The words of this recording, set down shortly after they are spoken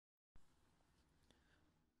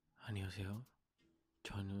안녕하세요.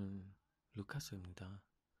 저는 루카스입니다.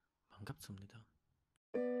 반갑습니다.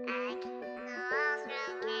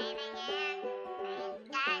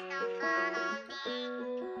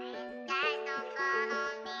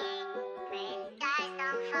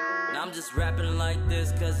 I'm just rapping like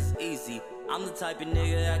this cause it's easy. I'm the type of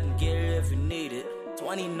nigga that can get it if you need it.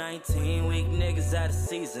 2019, weak niggas out of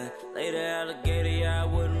season. Later alligator, yeah, I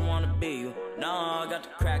wouldn't wanna be you. Nah, I got the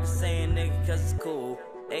crackers saying nigga cause it's cool.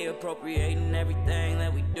 They appropriating everything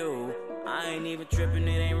that we do. I ain't even tripping,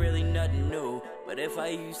 it ain't really nothing new. But if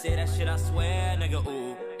I hear you say that shit, I swear, nigga,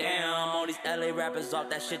 ooh. Damn, all these LA rappers off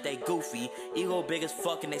that shit, they goofy. Ego big as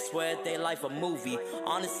fuck and they swear that they life a movie.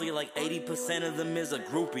 Honestly, like 80% of them is a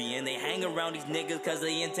groupie. And they hang around these niggas cause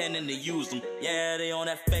they intending to use them. Yeah, they on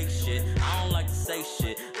that fake shit. I don't like to say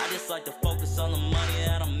shit, I just like to focus on the money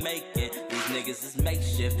that I'm making. These niggas is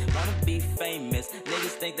makeshift, wanna be famous.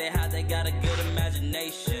 Niggas think they hot, they got a good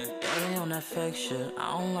imagination. Yeah, they on that fake shit,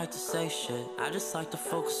 I don't like to say shit, I just like to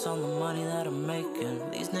focus on the money that I'm making.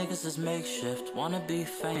 These niggas is makeshift, wanna be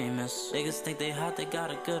famous. Niggas think they hot, they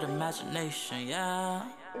got a good imagination, yeah.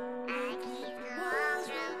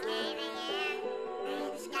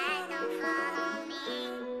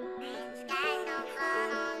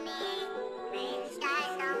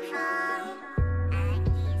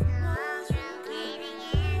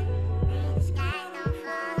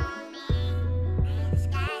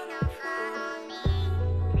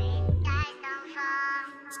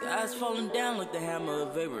 Sky's falling down like the hammer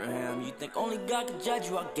of Abraham. You think only God could judge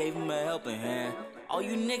you, I gave him a helping hand. All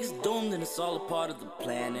you niggas doomed and it's all a part of the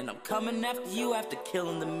plan. And I'm coming after you after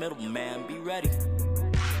killing the middleman. Be ready.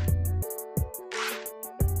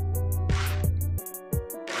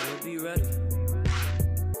 Be ready.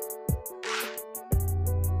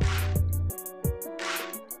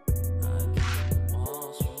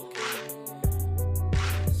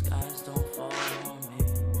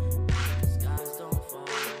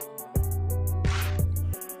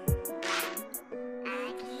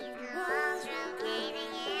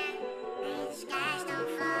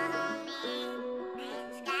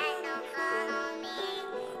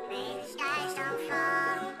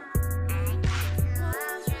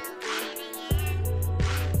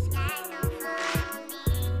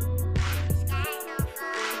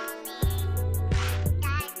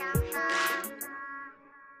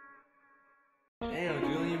 Damn,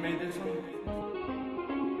 Julian, you made this one?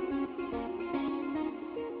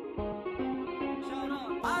 Shut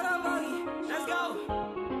up. Out of buggy. Let's go.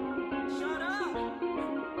 Shut up.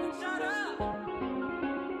 Shut up.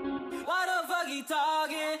 Why the fuck he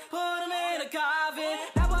talking?